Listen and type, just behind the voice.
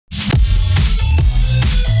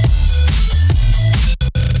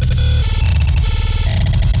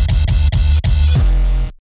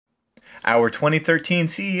Our 2013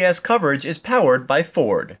 CES coverage is powered by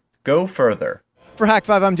Ford. Go further. For Hack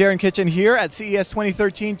 5, I'm Darren Kitchen here at CES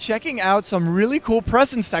 2013, checking out some really cool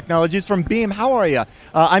presence technologies from Beam. How are you?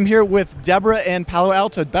 I'm here with Deborah in Palo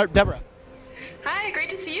Alto. Deborah. Hi,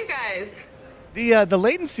 great to see you guys. The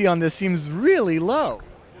latency on this seems really low.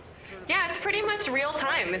 Yeah, it's pretty much real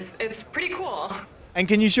time. It's pretty cool. And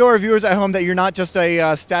can you show our viewers at home that you're not just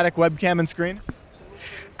a static webcam and screen?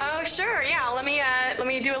 Oh, sure. Yeah, let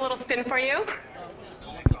me do a little spin for you.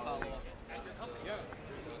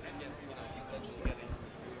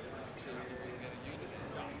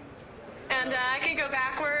 And I can go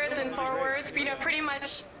backwards and forwards, pretty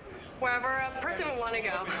much wherever a person would want to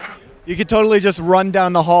go. You could totally just run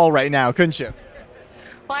down the hall right now, couldn't you?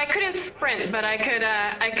 Well, I couldn't sprint, but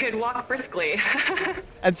I could walk briskly.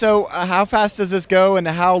 And so how fast does this go and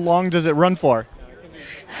how long does it run for?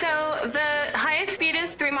 So the highest speed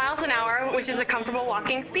is 3 miles an hour, which is a comfortable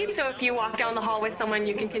walking speed. So if you walk down the hall with someone,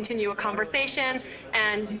 you can continue a conversation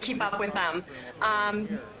and keep up with them.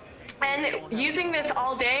 And using this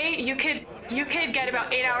all day, you could get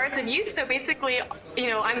about 8 hours of use. So basically,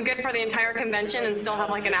 I'm good for the entire convention and still have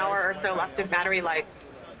like an hour or so left of battery life.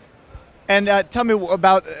 And tell me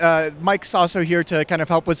about, Mike's also here to kind of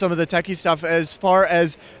help with some of the techie stuff. As far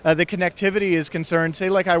as the connectivity is concerned, say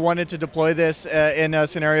like I wanted to deploy this in a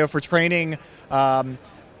scenario for training,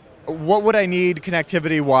 what would I need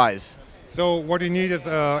connectivity-wise? So what you need is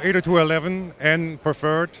 802.11n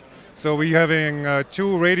preferred. So we're having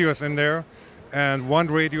 2 radios in there, and one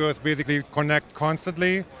radio is basically connect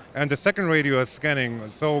constantly, and the second radio is scanning.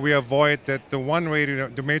 So we avoid that the one radio,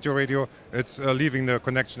 the major radio, it's leaving the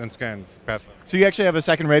connection and scans path. So you actually have a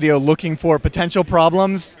second radio looking for potential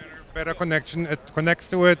problems? Better connection, it connects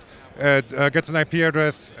to it, it gets an IP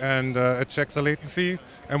address, and it checks the latency.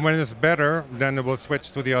 And when it's better, then it will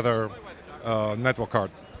switch to the other network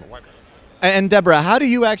card. And Deborah, how do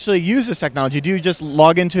you actually use this technology? Do you just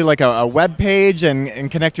log into like a web page and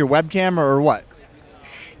connect your webcam, or what?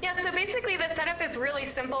 Yeah, so basically the setup is really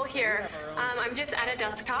simple here. I'm just at a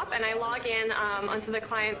desktop and I log in onto the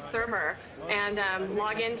client server and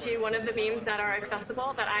log into one of the beams that are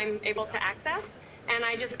accessible that I'm able to access. And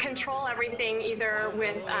I just control everything either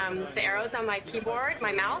with the arrows on my keyboard,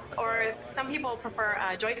 my mouse, or some people prefer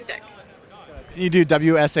a joystick. Can you do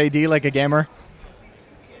WSAD like a gamer?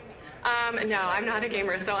 No, I'm not a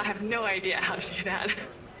gamer, so I have no idea how to do that.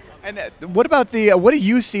 And what about what do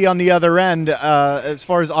you see on the other end as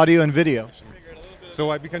far as audio and video?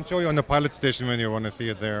 So we can show you on the pilot station when you want to see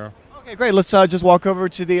it there. Okay, great. Let's just walk over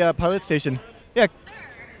to the pilot station. Yeah.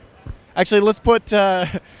 Actually, let's put.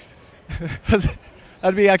 That'd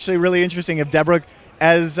be actually really interesting if Deborah,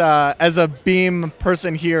 as a beam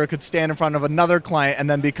person here, could stand in front of another client and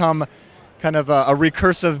then become kind of a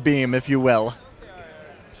recursive beam, if you will.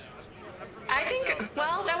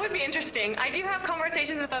 Well, that would be interesting. I do have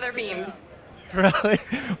conversations with other beams. Really?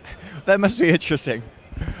 That must be interesting.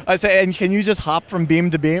 I say, and can you just hop from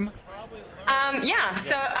beam to beam? Yeah,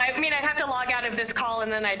 so I'd have to log out of this call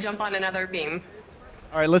and then I'd jump on another beam.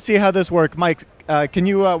 All right, let's see how this works. Mike, can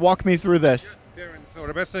you walk me through this? Darren, so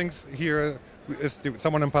the best things here is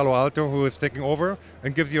someone in Palo Alto who is taking over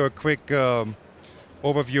and gives you a quick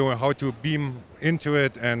overview on how to beam into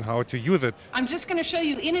it and how to use it. I'm just going to show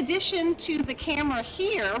you, in addition to the camera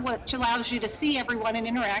here, which allows you to see everyone and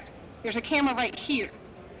interact, there's a camera right here.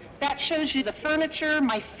 That shows you the furniture,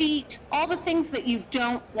 my feet, all the things that you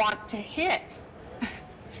don't want to hit.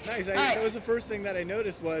 Nice. That was the first thing that I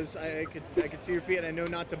noticed was I could see your feet and I know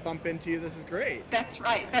not to bump into you. This is great. That's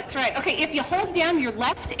right. That's right. Okay, if you hold down your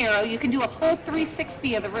left arrow, you can do a full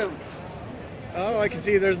 360 of the room. Oh, I can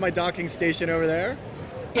see there's my docking station over there.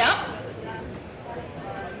 Yeah.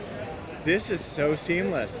 This is so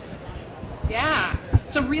seamless. Yeah.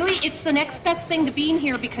 So really, it's the next best thing to being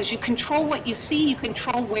here because you control what you see, you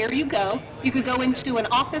control where you go. You could go into an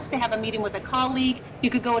office to have a meeting with a colleague, you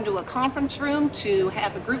could go into a conference room to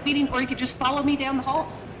have a group meeting, or you could just follow me down the hall.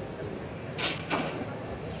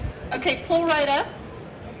 Okay, pull right up.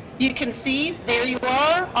 You can see, there you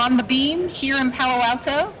are on the beam here in Palo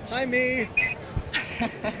Alto. Hi, me.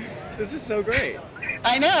 This is so great.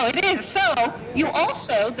 I know, it is. So, you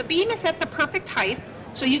also, the beam is at the perfect height,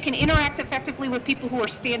 so you can interact effectively with people who are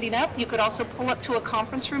standing up. You could also pull up to a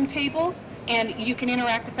conference room table, and you can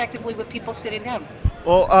interact effectively with people sitting down.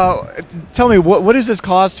 Well, tell me, what does this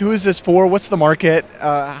cost? Who is this for? What's the market?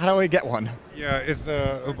 How do I get one? Yeah,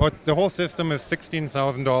 the whole system is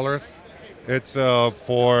 $16,000. It's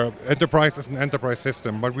for enterprise, it's an enterprise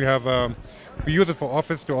system, but we use it for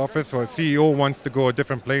office to office, so a CEO wants to go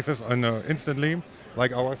different places instantly,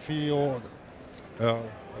 like our CEO,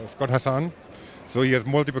 Scott Hassan. So he has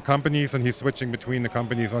multiple companies, and he's switching between the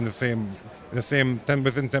companies on within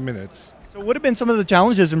 10 minutes. So what have been some of the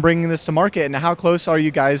challenges in bringing this to market, and how close are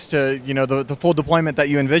you guys to the full deployment that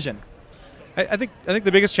you envision? I think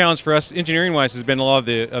the biggest challenge for us, engineering-wise, has been a lot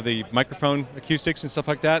of the microphone acoustics and stuff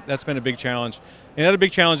like that. That's been a big challenge. And the other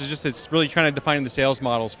big challenge is just it's really trying to define the sales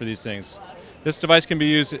models for these things. This device can be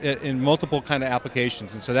used in multiple kind of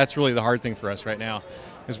applications, and so that's really the hard thing for us right now,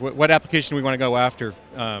 is what application we want to go after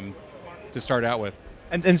to start out with.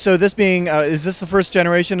 And so this being, is this the first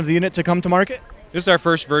generation of the unit to come to market? This is our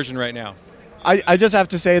first version right now. I just have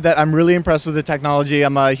to say that I'm really impressed with the technology.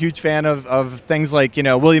 I'm a huge fan of things like,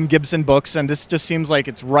 William Gibson books, and this just seems like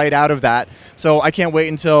it's right out of that. So I can't wait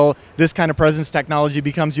until this kind of presence technology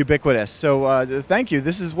becomes ubiquitous. So thank you.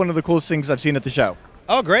 This is one of the coolest things I've seen at the show.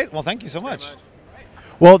 Oh, great. Well, thank you so much.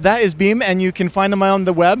 Well, that is Beam, and you can find them on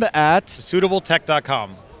the web at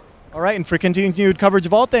suitabletech.com. All right, and for continued coverage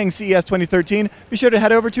of all things CES 2013, be sure to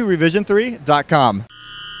head over to revision3.com.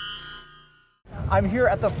 I'm here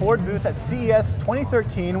at the Ford booth at CES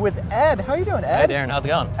 2013 with Ed. How are you doing, Ed? Hey, Darren. How's it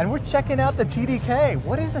going? And we're checking out the TDK.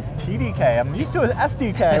 What is a TDK? I'm used to an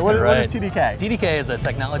SDK. What Right. is TDK? TDK is a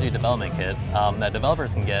technology development kit that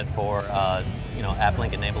developers can get for app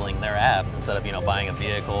link enabling their apps instead of buying a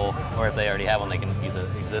vehicle, or if they already have one, they can use an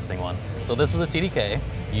existing one. So this is a TDK.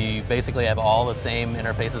 You basically have all the same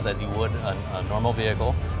interfaces as you would a normal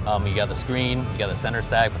vehicle. You got the screen, you got the center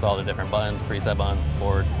stack with all the different buttons, preset buttons,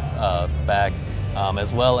 forward, back,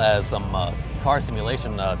 as well as some car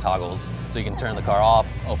simulation toggles, so you can turn the car off,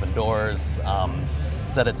 open doors,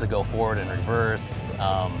 set it to go forward and reverse,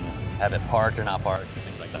 have it parked or not parked,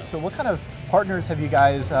 things like that. So what kind of partners have you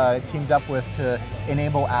guys teamed up with to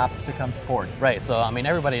enable apps to come forward? Right, so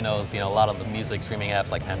everybody knows a lot of the music streaming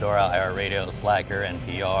apps like Pandora, iHeartRadio, Slacker,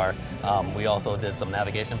 NPR. We also did some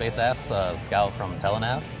navigation-based apps, Scout from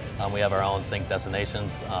Telenav. We have our own sync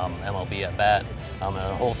destinations, MLB at Bat, and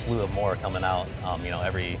a whole slew of more coming out,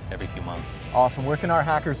 every few months. Awesome. Where can our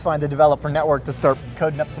hackers find the developer network to start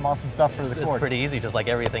coding up some awesome stuff for the Ford? It's pretty easy, just like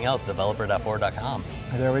everything else, developer.ford.com.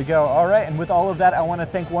 There we go. All right, and with all of that, I want to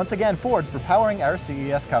thank once again Ford for powering our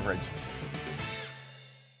CES coverage.